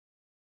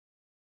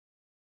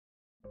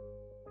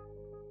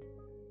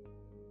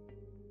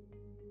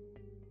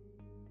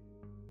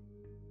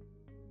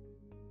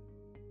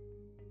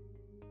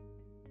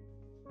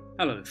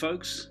Hello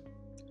folks.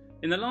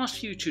 In the last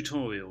few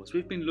tutorials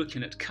we've been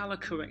looking at colour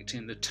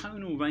correcting the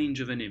tonal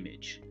range of an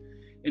image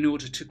in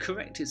order to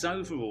correct its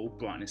overall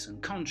brightness and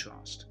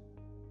contrast.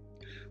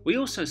 We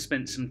also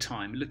spent some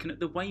time looking at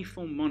the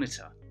waveform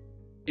monitor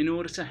in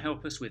order to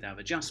help us with our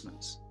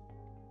adjustments.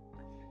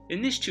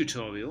 In this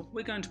tutorial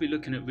we're going to be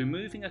looking at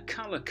removing a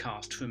colour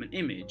cast from an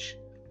image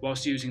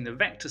whilst using the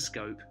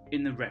Vectorscope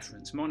in the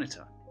reference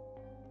monitor.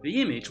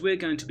 The image we're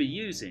going to be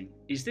using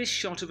is this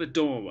shot of a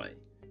doorway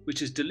which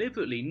has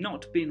deliberately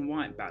not been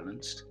white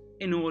balanced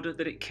in order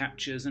that it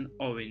captures an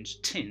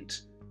orange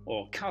tint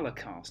or colour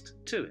cast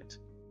to it.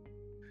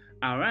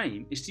 Our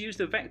aim is to use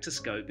the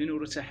Vectorscope in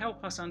order to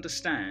help us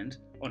understand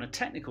on a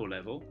technical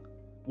level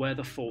where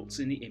the faults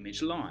in the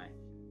image lie.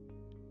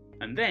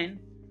 And then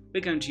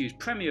we're going to use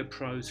Premiere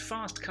Pro's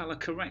fast colour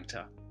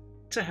corrector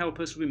to help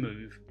us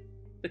remove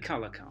the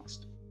colour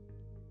cast.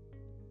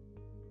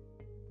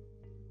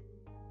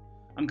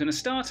 I'm going to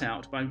start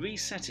out by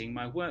resetting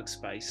my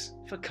workspace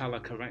for colour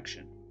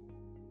correction.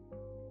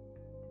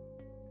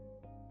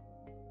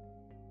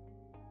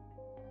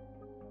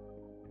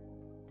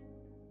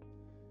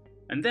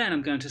 And then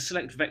I'm going to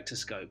select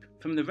Vectorscope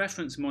from the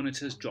Reference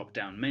Monitor's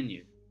drop-down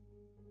menu.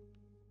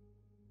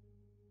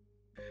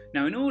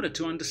 Now, in order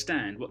to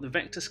understand what the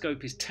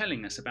Vectorscope is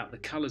telling us about the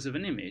colours of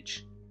an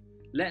image,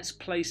 let's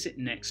place it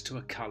next to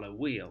a colour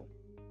wheel.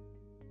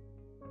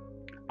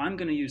 I'm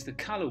going to use the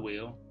colour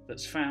wheel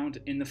that's found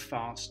in the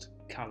Fast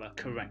Colour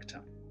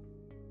Corrector.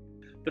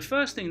 The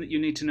first thing that you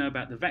need to know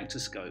about the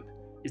Vectorscope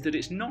is that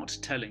it's not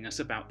telling us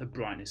about the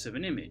brightness of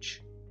an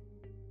image.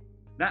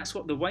 That's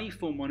what the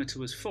waveform monitor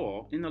was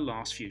for in the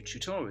last few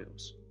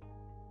tutorials.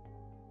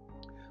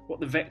 What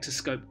the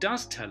Vectorscope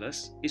does tell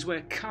us is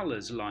where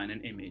colours lie in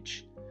an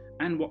image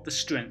and what the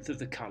strength of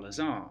the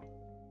colours are.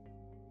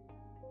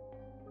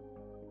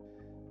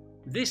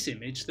 This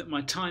image that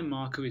my time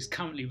marker is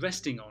currently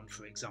resting on,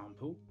 for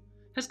example,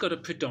 has got a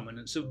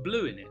predominance of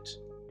blue in it.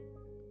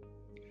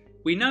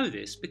 We know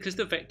this because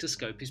the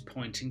Vectorscope is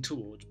pointing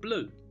towards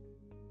blue.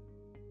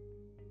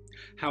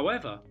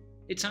 However,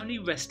 it's only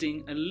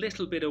resting a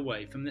little bit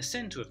away from the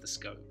centre of the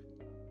scope.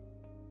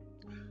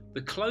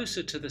 The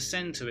closer to the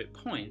centre it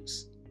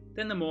points,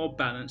 then the more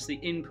balanced the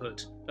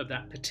input of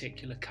that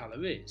particular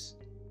colour is.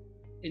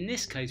 In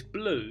this case,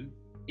 blue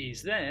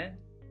is there,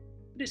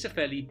 but it's a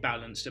fairly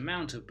balanced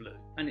amount of blue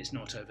and it's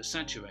not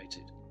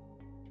oversaturated.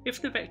 If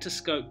the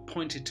Vectorscope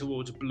pointed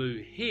towards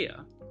blue here,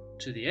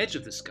 to the edge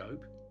of the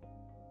scope,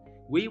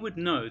 we would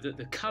know that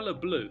the colour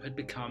blue had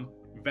become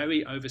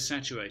very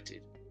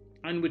oversaturated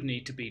and would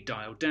need to be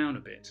dialed down a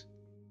bit.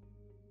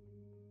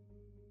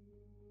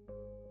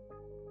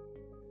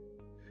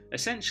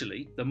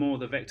 Essentially, the more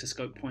the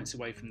Vectorscope points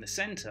away from the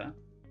centre,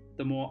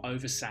 the more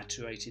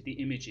oversaturated the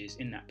image is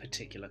in that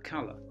particular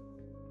colour.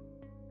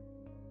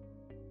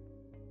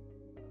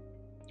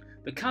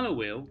 The colour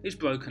wheel is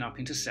broken up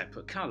into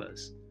separate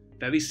colours,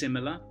 very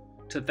similar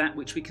to that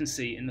which we can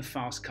see in the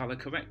Fast Colour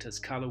Corrector's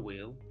colour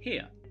wheel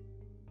here.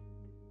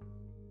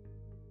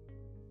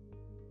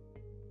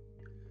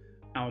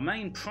 Our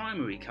main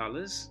primary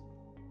colours,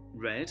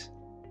 red,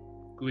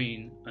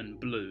 green and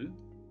blue,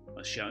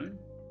 are shown,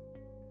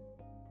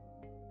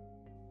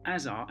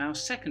 as are our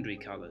secondary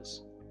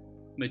colours,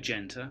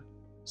 magenta,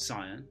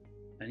 cyan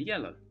and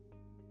yellow.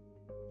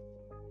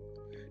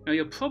 Now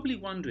you're probably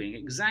wondering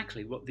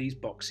exactly what these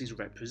boxes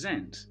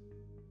represent.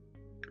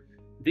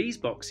 These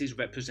boxes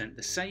represent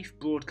the safe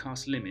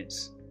broadcast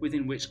limits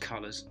within which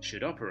colours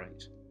should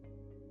operate.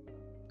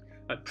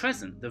 At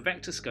present, the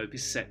Vectorscope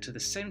is set to the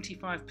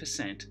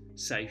 75%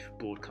 safe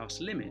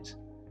broadcast limit,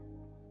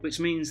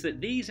 which means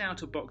that these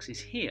outer boxes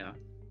here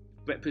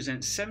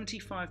represent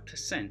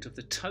 75% of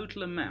the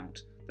total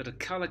amount that a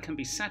colour can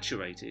be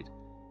saturated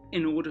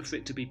in order for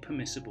it to be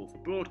permissible for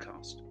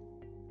broadcast.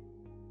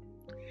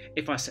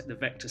 If I set the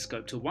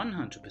Vectorscope to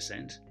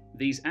 100%,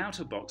 these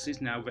outer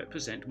boxes now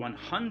represent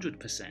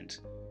 100%,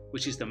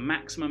 which is the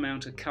maximum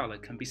amount of colour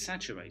can be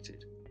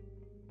saturated.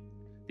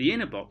 The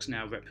inner box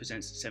now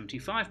represents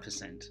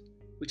 75%,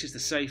 which is the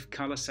safe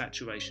colour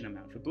saturation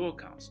amount for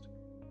broadcast.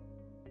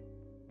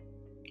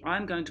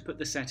 I'm going to put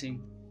the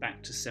setting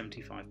back to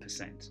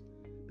 75%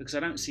 because I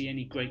don't see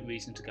any great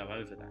reason to go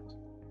over that.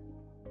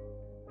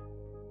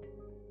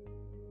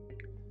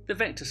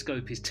 The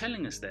Vectorscope is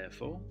telling us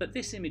therefore that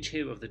this image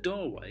here of the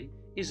doorway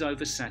is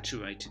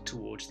oversaturated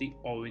towards the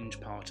orange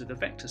part of the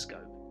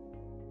Vectorscope,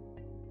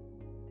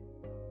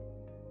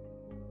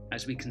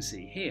 as we can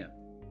see here.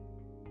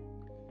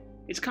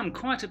 It's come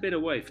quite a bit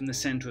away from the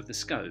centre of the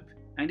scope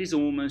and is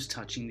almost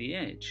touching the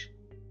edge.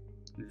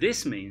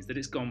 This means that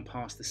it's gone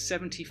past the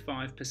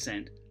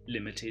 75%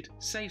 limited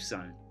safe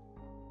zone.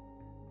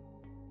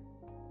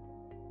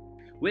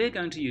 We're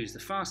going to use the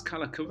Fast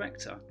Colour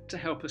Corrector to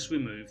help us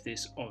remove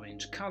this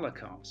orange colour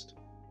cast.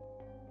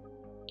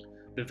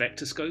 The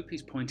Vectorscope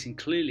is pointing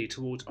clearly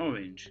towards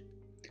orange,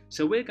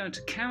 so we're going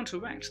to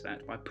counteract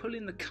that by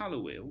pulling the colour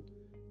wheel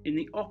in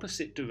the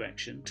opposite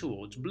direction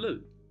towards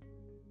blue.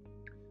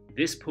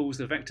 This pulls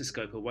the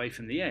Vectorscope away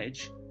from the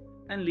edge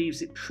and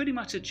leaves it pretty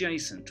much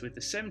adjacent with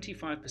the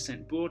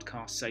 75%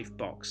 broadcast safe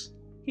box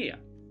here,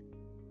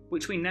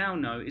 which we now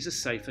know is a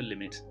safer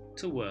limit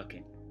to work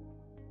in.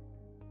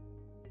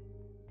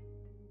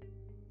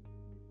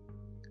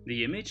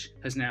 The image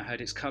has now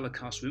had its colour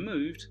cast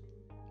removed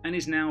and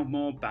is now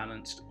more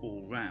balanced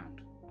all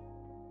round.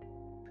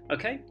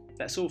 Okay,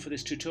 that's all for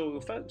this tutorial,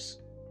 folks.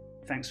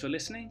 Thanks for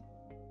listening.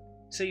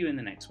 See you in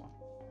the next one.